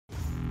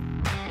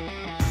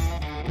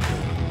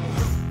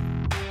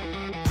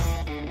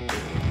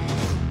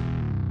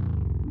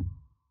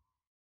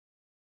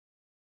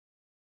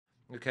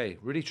Okay,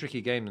 really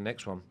tricky game, the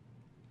next one.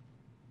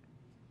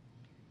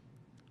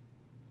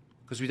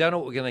 Because we don't know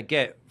what we're going to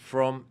get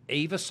from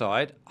either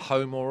side,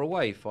 home or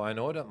away.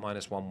 Feyenoord at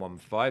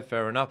 -115,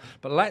 fair enough.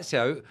 But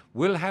Lazio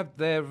will have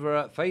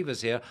their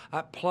favours here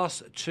at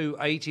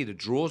 +280. The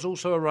draw's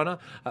also a runner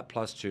at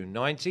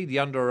 +290. The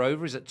under or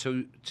over is at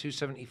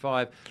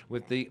 275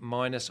 with the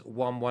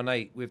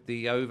 -118 with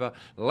the over.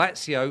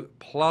 Lazio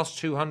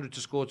 +200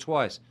 to score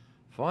twice.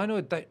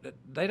 Feyenoord,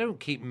 they don't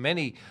keep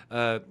many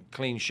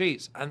clean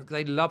sheets, and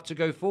they love to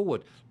go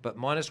forward. But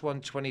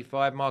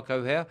 -125,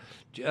 Marco here.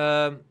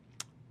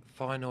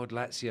 Feyenoord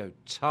Lazio,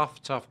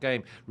 tough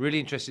game. Really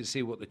interested to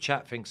see what the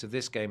chat thinks of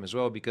this game as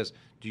well, because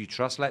do you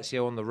trust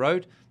Lazio on the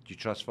road? Do you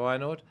trust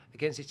Feyenoord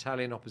against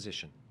Italian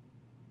opposition?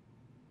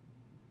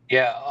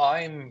 Yeah,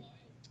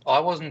 I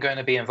wasn't going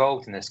to be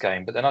involved in this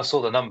game, but then I saw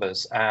the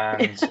numbers,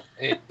 and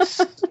it's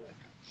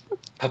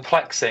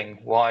perplexing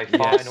why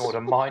Feyenoord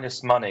are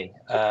minus money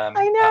at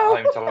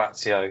home to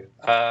Lazio.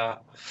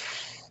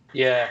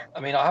 Yeah, I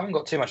mean, I haven't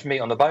got too much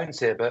meat on the bones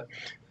here, but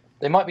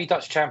they might be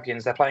Dutch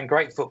champions. They're playing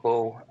great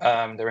football.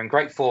 They're in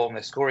great form.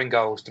 They're scoring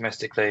goals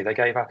domestically. They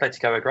gave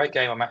Atletico a great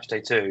game on match day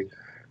 2.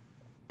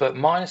 But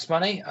minus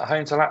money at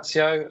home to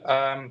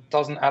Lazio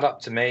doesn't add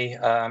up to me.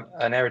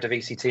 An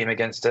Eredivisie team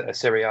against a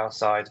Serie A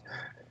side.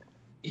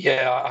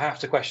 Yeah, I have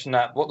to question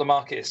that. What the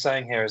market is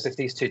saying here is if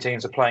these two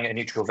teams are playing at a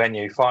neutral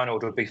venue,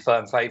 Feyenoord would be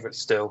firm favourites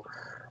still.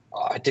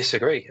 I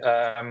disagree.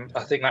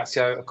 I think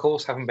Lazio, of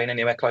course, haven't been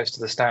anywhere close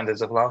to the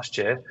standards of last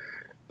year,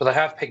 but they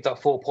have picked up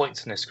 4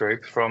 points in this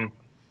group from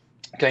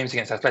games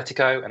against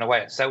Atletico and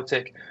away at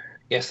Celtic.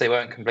 Yes, they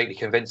weren't completely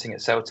convincing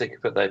at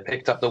Celtic, but they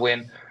picked up the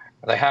win.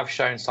 They have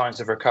shown signs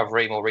of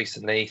recovery more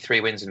recently, 3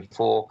 wins in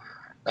 4.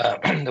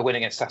 The win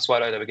against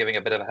Sassuolo, they were giving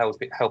a bit of a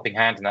helping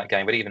hand in that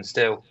game, but even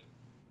still,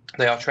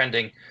 they are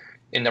trending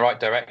in the right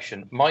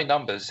direction. My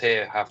numbers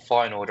here have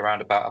Feyenoord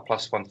around about a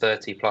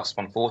 +130,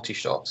 +140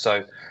 shot.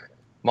 So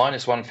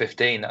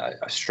 -115,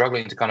 I'm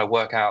struggling to kind of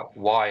work out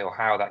why or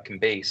how that can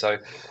be. So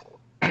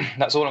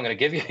that's all I'm going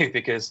to give you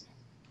because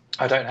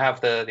I don't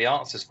have the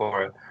answers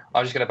for it.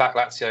 I'm just going to back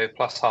Lazio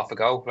plus half a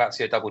goal,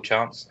 Lazio double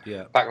chance.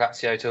 Yeah. Back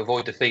Lazio to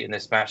avoid defeat in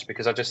this match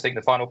because I just think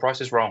the final price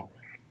is wrong.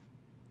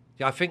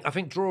 Yeah, I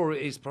think draw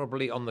is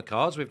probably on the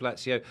cards with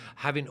Lazio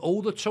having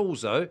all the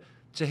tools though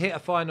to hit a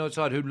Feyenoord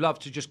side who love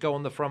to just go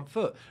on the front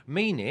foot,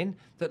 meaning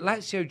that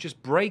Lazio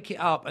just break it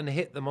up and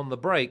hit them on the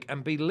break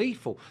and be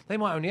lethal. They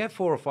might only have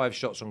 4 or 5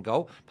 shots on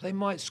goal, but they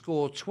might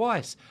score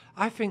twice.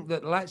 I think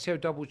that Lazio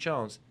double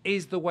chance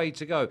is the way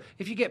to go.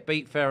 If you get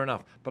beat, fair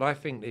enough, but I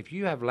think if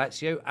you have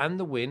Lazio and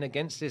the win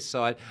against this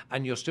side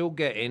and you're still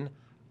getting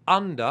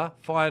under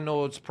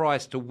Feyenoord's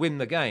price to win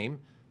the game,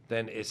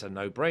 then it's a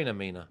no-brainer,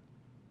 Mina.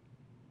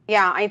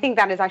 Yeah, I think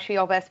that is actually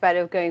your best bet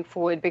of going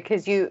forward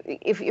because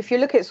if you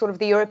look at sort of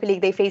the Europa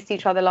League, they faced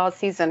each other last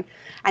season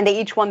and they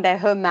each won their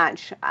home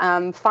match.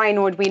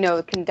 Feyenoord, we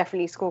know, can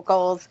definitely score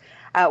goals.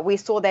 We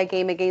saw their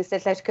game against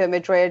Atletico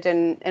Madrid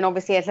and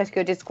obviously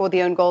Atletico did score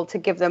the own goal to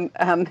give them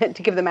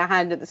a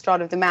hand at the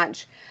start of the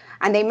match.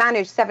 And they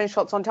managed 7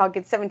 shots on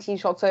target, 17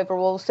 shots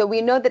overall. So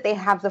we know that they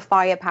have the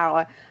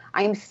firepower.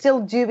 I'm still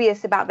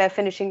dubious about their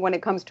finishing when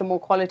it comes to more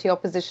quality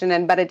opposition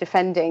and better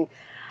defending.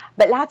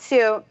 But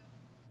Lazio,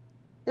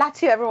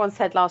 everyone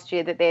said last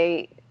year that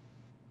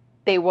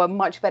they were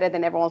much better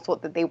than everyone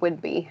thought that they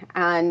would be.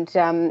 And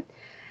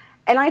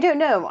I don't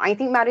know. I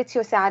think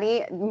Maurizio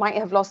Sarri might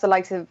have lost the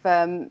likes of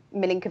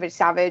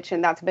Milinkovic-Savic,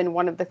 and that's been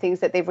one of the things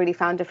that they've really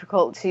found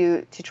difficult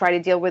to try to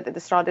deal with at the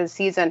start of the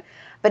season.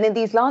 But in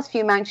these last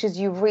few matches,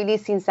 you've really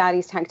seen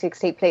Sarri's tactics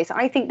take place.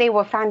 I think they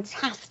were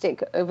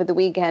fantastic over the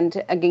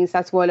weekend against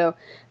Sassuolo.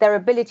 Their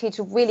ability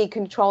to really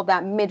control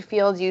that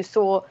midfield, you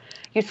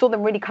saw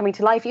them really coming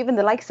to life. Even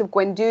the likes of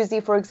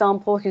Guendouzi, for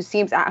example, who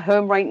seems at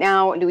home right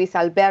now, Luis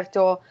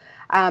Alberto.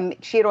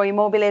 Ciro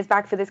Immobile is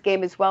back for this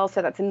game as well,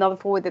 so that's another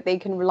forward that they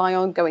can rely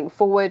on going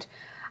forward.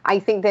 I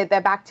think that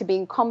they're back to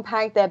being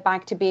compact, they're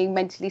back to being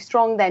mentally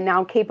strong, they're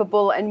now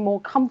capable and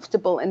more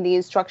comfortable in the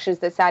instructions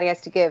that Sarri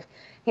has to give.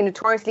 He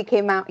notoriously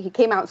came out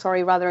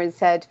and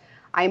said,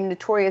 I'm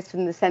notorious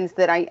in the sense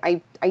that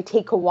I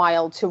take a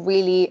while to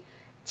really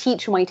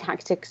teach my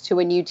tactics to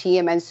a new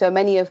team, and so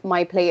many of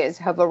my players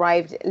have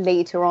arrived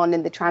later on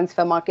in the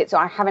transfer market, so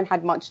I haven't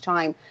had much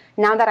time.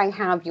 Now that I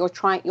have, you're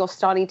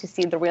starting to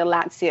see the real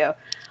Lazio.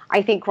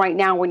 I think right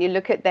now, when you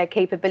look at their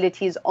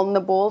capabilities on the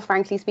ball,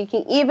 frankly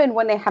speaking, even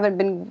when they haven't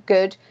been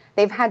good,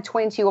 they've had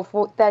 20 or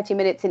 30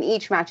 minutes in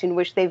each match in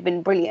which they've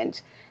been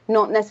brilliant.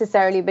 Not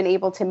necessarily been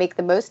able to make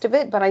the most of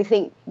it, but I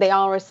think they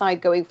are a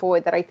side going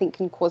forward that I think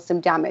can cause some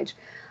damage.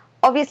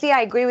 Obviously, I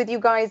agree with you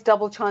guys.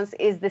 Double chance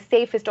is the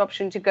safest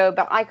option to go,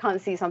 but I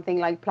can't see something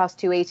like plus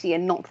 280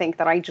 and not think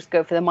that I just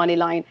go for the money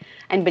line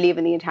and believe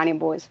in the Italian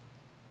boys.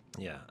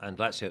 Yeah, and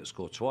Lazio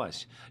scored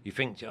twice. You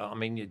think, I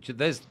mean,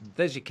 there's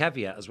your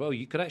caveat as well.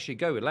 You could actually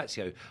go with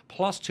Lazio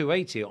plus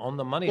 280 on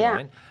the money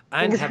line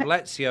and have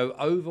Lazio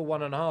over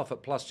 1.5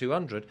 at plus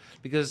 200,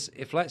 because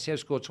if Lazio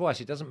score twice,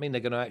 it doesn't mean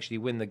they're going to actually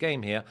win the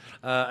game here.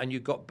 And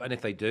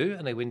if they do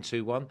and they win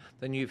 2-1,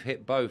 then you've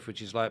hit both,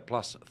 which is like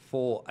plus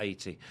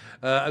 480.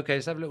 Okay,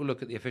 let's have a little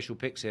look at the official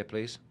picks here,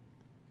 please.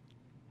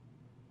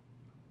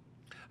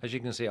 As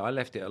you can see, I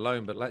left it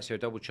alone, but Lazio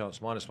double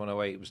chance minus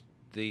 108 was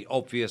the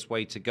obvious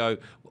way to go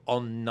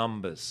on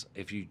numbers.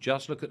 If you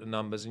just look at the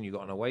numbers and you've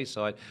got an away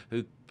side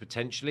who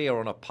potentially are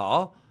on a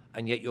par,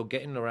 and yet you're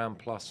getting around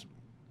plus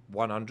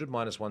 100,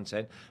 minus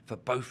 110 for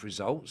both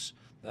results.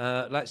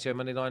 Lazio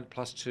money line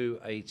plus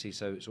 280,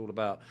 so it's all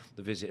about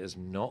the visitors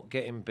not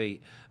getting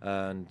beat,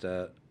 and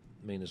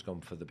Mina's gone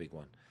for the big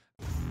one.